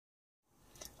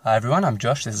Hi everyone, I'm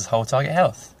Josh, this is Whole Target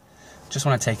Health. Just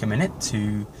want to take a minute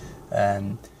to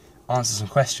answer some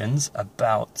questions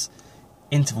about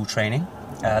interval training.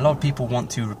 A lot of people want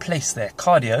to replace their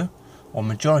cardio, or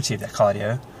majority of their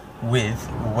cardio,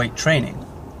 with weight training.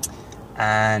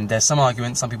 And there's some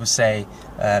arguments. Some people say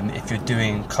if you're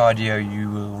doing cardio you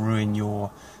will ruin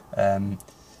your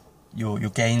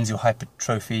gains, your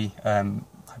hypertrophy,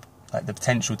 like the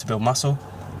potential to build muscle.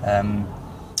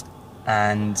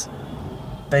 And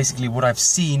basically what I've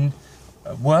seen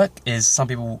work is some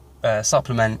people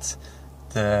supplement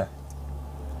a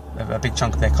big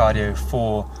chunk of their cardio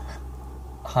for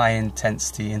high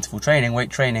intensity interval training, weight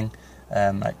training,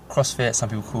 like CrossFit. Some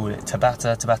people call it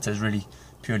Tabata. Tabata is really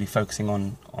purely focusing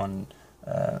on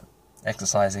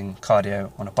exercising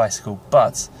cardio on a bicycle.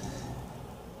 But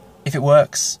if it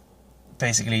works,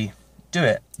 basically do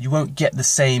it. You won't get the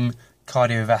same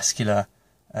cardiovascular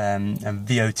and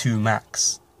VO2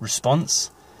 max response.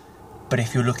 But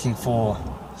if you're looking for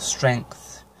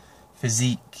strength,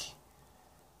 physique,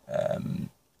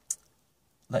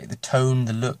 like the tone,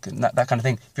 the look, and that kind of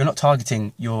thing, if you're not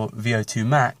targeting your VO2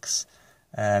 max,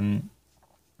 by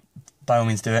all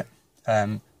means do it.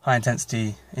 High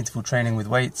intensity interval training with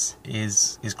weights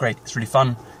is great. It's really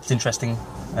fun. It's interesting.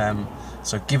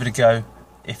 So give it a go.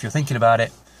 If you're thinking about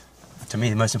it, to me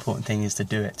the most important thing is to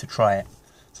do it, to try it.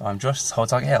 So I'm Josh, this is Whole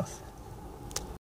Target Health.